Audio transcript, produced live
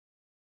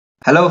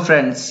Hello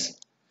friends,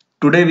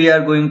 today we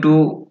are going to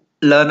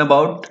learn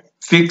about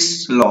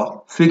Fick's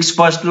law, Fick's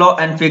first law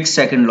and Fick's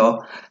second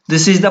law.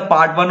 This is the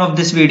part 1 of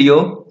this video,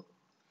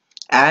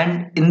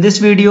 and in this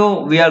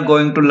video we are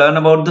going to learn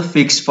about the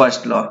Fick's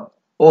first law,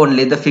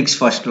 only the Fick's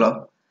first law.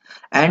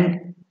 And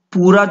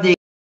पूरा देख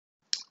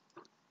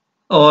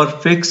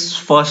और Fick's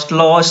first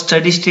law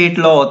steady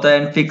state law होता है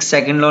and Fick's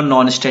second law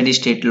non steady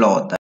state law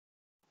होता है.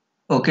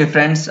 Okay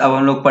friends, अब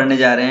हम लोग पढ़ने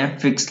जा रहे हैं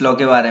Fick's law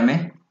के बारे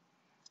में.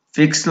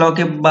 फिक्स लॉ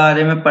के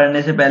बारे में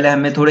पढ़ने से पहले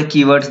हमें थोड़े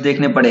कीवर्ड्स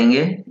देखने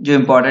पड़ेंगे जो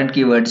इंपॉर्टेंट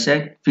कीवर्ड्स है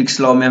फिक्स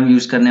लॉ में हम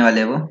यूज करने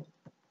वाले वो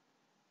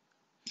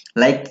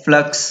like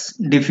flux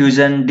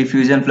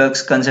diffusion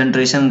flux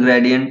concentration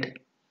gradient.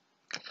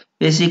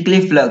 Basically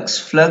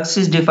flux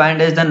is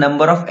defined as the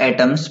number of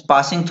atoms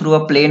passing through a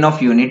plane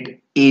of unit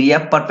area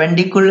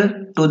perpendicular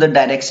to the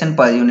direction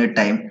per unit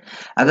time.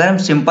 अगर हम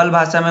simple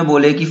भाषा में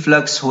बोले कि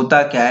flux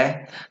होता क्या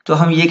है तो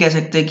हम ये कह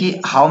सकते हैं कि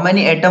how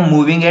many atom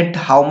moving at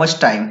how much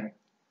time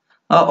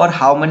और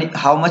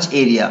how much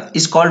area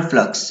is called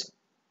flux.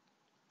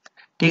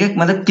 ठीक है,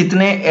 मतलब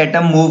कितने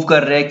एटम मूव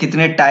कर रहे हैं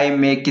कितने टाइम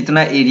में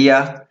कितना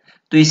एरिया,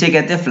 तो इसे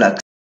कहते हैं flux.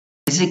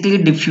 Basically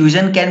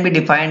diffusion can be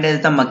defined as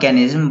the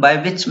mechanism by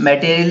which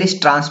material is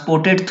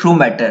transported through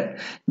matter.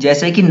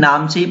 जैसे कि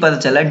नाम से ही पता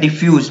चला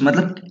डिफ्यूज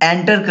मतलब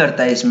एंटर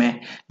करता है, इसमें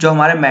जो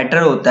हमारा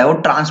मैटर होता है वो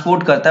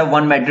ट्रांसपोर्ट करता है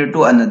वन मैटर टू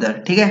अनदर.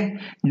 ठीक है,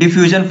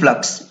 डिफ्यूजन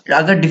फ्लक्स.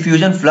 अगर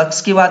डिफ्यूजन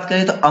फ्लक्स की बात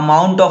करें तो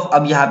अमाउंट ऑफ,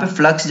 अब यहाँ पे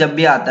फ्लक्स जब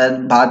भी आता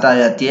है बात आ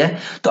जाती है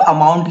तो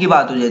अमाउंट की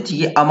बात हो जाती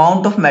है.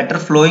 Amount of matter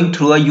flowing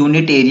through a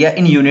unit area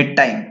in unit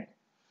time,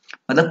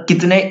 मतलब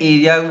कितने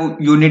एरिया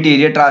यूनिट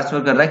एरिया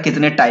ट्रांसफर कर रहा है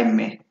कितने टाइम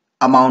में,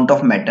 amount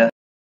of matter.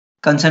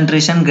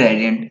 Concentration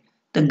gradient,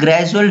 the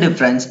gradual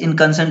difference in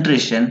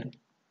concentration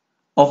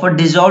of a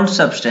dissolved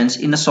substance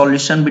in a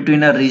solution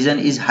between a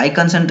region is high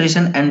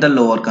concentration and the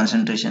lower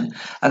concentration.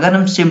 अगर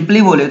हम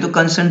simply बोले तो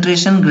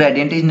concentration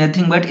gradient is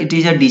nothing but it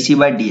is a dc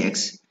by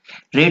dx,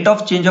 rate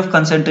of change of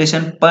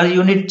concentration per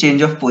unit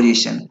change of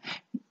position.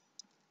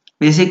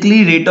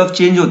 Basically rate of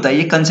change होता है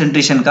ये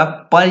concentration का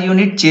per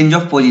unit change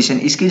of position,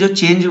 इसकी जो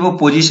change वो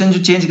position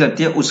जो change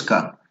करती है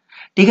उसका.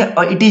 ठीक है,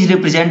 और it is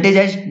represented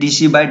as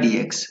DC bye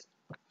dx.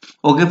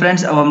 Okay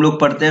friends, अब हम लोग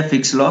पढ़ते हैं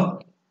fix law.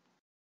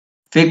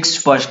 Fix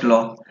first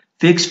law.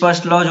 Fix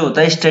first law जो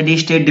होता है स्टेडी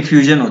स्टेट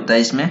डिफ्यूजन होता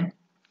है इसमें.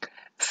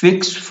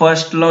 फिक्स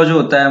फर्स्ट लॉ जो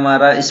होता है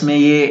हमारा इसमें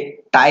ये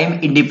टाइम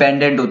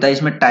इंडिपेंडेंट होता है.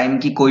 इसमें टाइम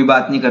की कोई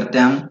बात नहीं करते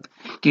हम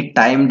कि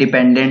टाइम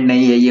डिपेंडेंट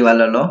नहीं है ये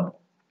वाला लॉ.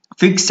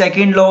 फिक्स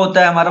सेकेंड लॉ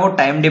होता है हमारा वो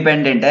टाइम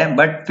डिपेंडेंट है,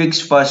 but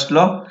fix first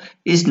law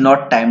is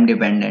not time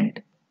dependent.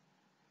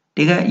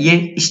 ठीक है,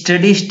 ये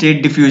स्टेडी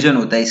स्टेट डिफ्यूजन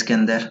होता है इसके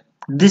अंदर.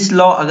 दिस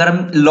लॉ, अगर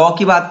हम लॉ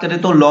की बात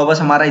करें तो लॉ बस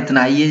हमारा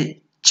इतना है,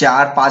 ये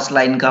 4-5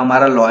 लाइन का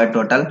हमारा लॉ है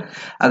टोटल.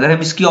 अगर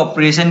हम इसकी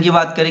ऑपरेशन की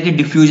बात करें कि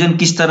डिफ्यूजन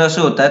किस तरह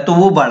से होता है तो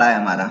वो बड़ा है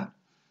हमारा.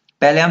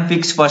 पहले हम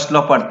फिक्स फर्स्ट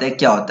लॉ पढ़ते हैं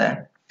क्या होता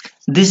है.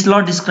 This law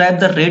describe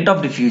the rate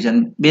of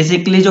diffusion.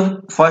 Basically जो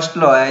फर्स्ट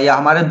लॉ है या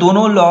हमारे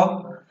दोनों लॉ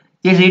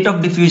ये रेट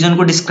ऑफ डिफ्यूजन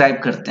को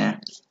डिस्क्राइब करते हैं.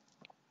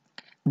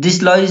 This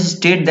law is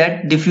state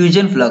that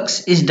diffusion flux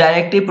is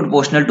directly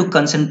proportional to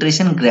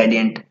concentration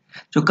gradient.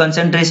 जो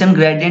concentration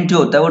gradient जो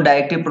होता है वो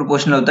directly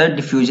proportional होता है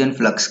diffusion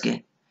flux के.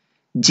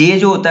 J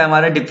जो होता है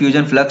हमारा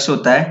diffusion flux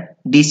होता है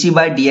dc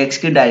by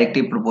dx के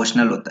directly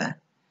proportional होता है.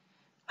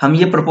 हम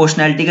ये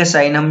proportionality का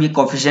साइन हम ये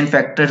coefficient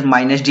factor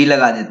माइनस डी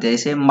लगा देते हैं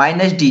इसे.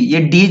 माइनस डी,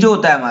 ये d जो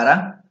होता है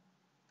हमारा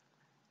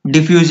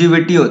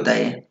diffusivity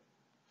होता है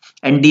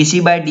and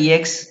dc by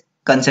dx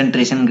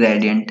concentration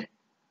gradient.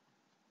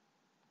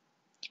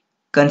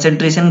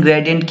 Concentration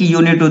gradient की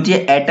यूनिट होती है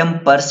एटम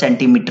पर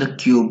सेंटीमीटर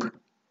क्यूब.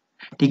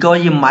 ठीक है, और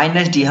ये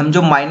माइनस डी, हम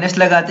जो माइनस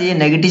लगाते हैं ये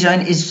negative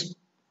sign is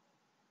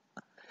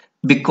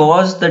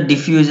because the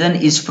diffusion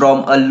is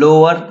from a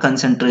lower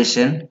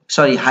concentration,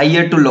 sorry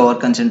higher to lower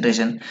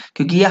concentration,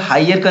 क्योंकि ये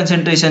हाइयर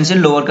कंसंट्रेशन से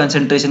लोअर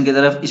कंसंट्रेशन की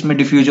तरफ इसमें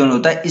डिफ्यूजन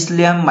होता है,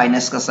 इसलिए हम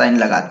माइनस का साइन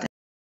लगाते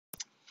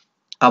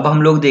हैं. अब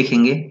हम लोग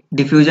देखेंगे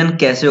डिफ्यूजन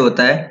कैसे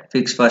होता है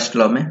फिक्स फर्स्ट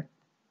लॉ में.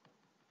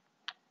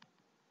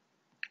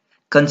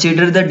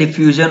 Consider the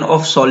diffusion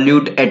of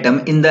solute atom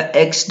in the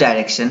x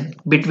direction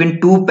between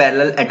two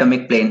parallel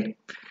atomic plane.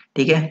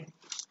 ठीक है,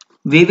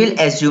 we will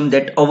assume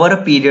that over a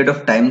period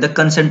of time the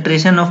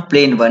concentration of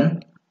plane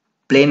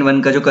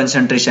 1 का जो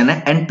concentration है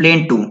and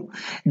plane 2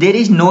 there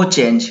is no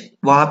change.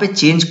 वहां पे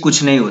change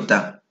कुछ नहीं होता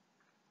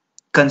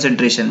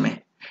concentration में.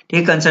 ठीक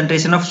है,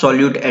 concentration of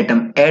solute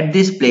atom at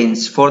these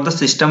planes for the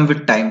system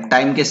with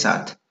time के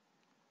साथ.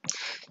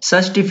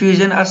 Such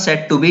diffusion are said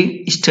to be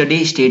steady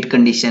state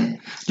condition.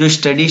 जो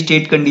steady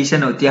state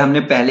condition होती है हमने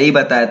पहले ही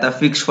बताया था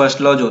फिक्स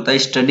फर्स्ट लॉ जो होता है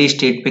steady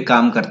state पे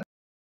काम करता है.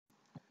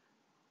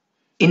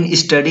 In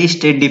steady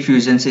state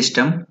diffusion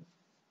system,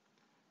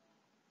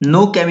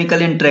 no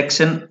chemical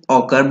interaction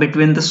occur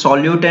between the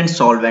solute and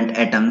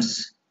solvent atoms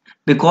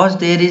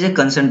because there is a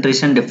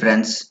concentration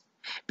difference.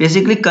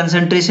 Basically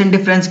concentration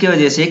difference की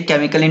वजह से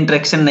chemical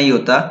interaction नहीं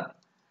होता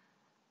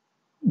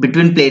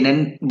between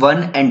plane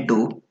 1 and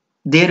 2.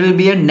 There will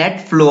be a net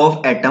flow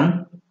of atom,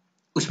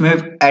 उसमें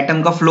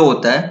atom का flow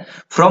होता है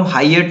from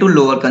higher to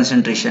lower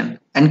concentration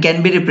and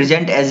can be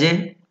represent as a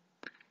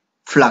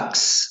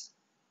flux,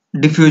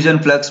 diffusion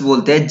flux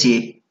बोलते हैं जे।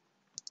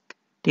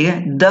 ठीक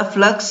है, the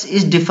flux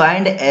is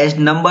defined as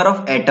number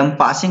of atom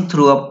passing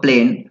through a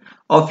plane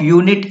of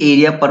unit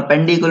area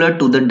perpendicular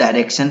to the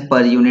direction per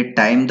unit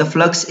time. The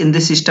flux in the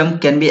system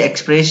can be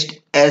expressed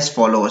as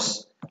follows: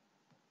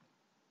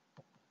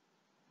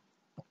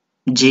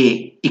 J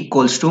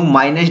equals to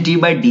minus d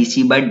by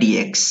dc by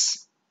dx।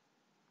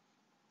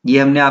 ये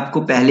हमने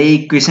आपको पहले ही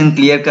equation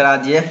clear करा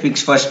दिया है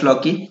fix first law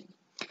की।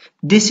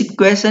 This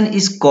equation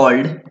is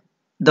called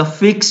the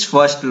fix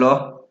first law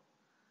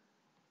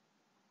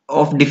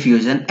of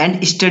diffusion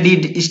and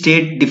steady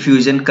state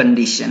diffusion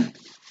condition.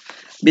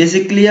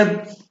 Basically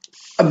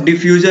अब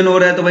diffusion हो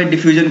रहा है तो भाई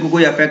डिफ्यूजन को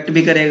कोई अफेक्ट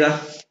भी करेगा,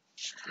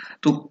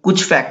 तो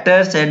कुछ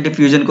फैक्टर्स है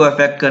डिफ्यूजन को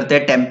अफेक्ट करते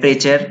हैं।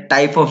 Temperature,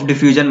 type of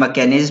diffusion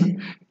mechanism,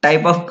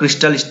 type of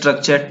crystal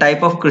structure,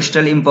 type of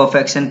crystal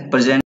imperfection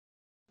present.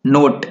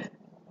 Note,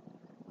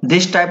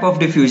 this type of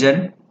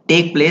diffusion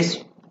take place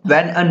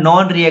when a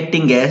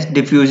non-reacting gas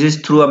diffuses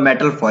through a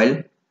metal foil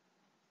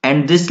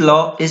and this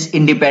law is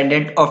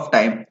independent of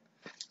time।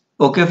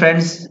 Okay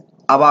friends,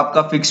 अब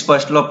आपका fix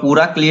first law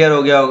पूरा clear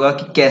हो गया होगा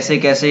कि कैसे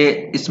कैसे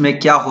इसमें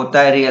क्या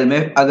होता है रियल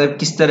में। अगर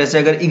किस तरह से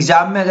अगर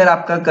एग्जाम में अगर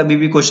आपका कभी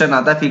भी क्वेश्चन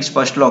आता है फिक्स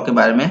फर्स्ट लॉ के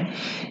बारे में,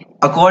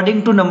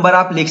 अकॉर्डिंग टू नंबर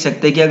आप लिख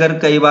सकते हैं कि अगर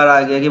कई बार आ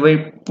गया कि भाई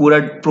पूरा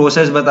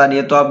प्रोसेस बतानी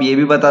है तो आप ये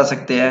भी बता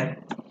सकते हैं,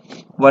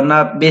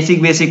 वरना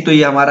बेसिक तो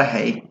ये हमारा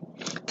है ही।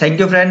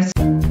 Thank you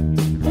friends.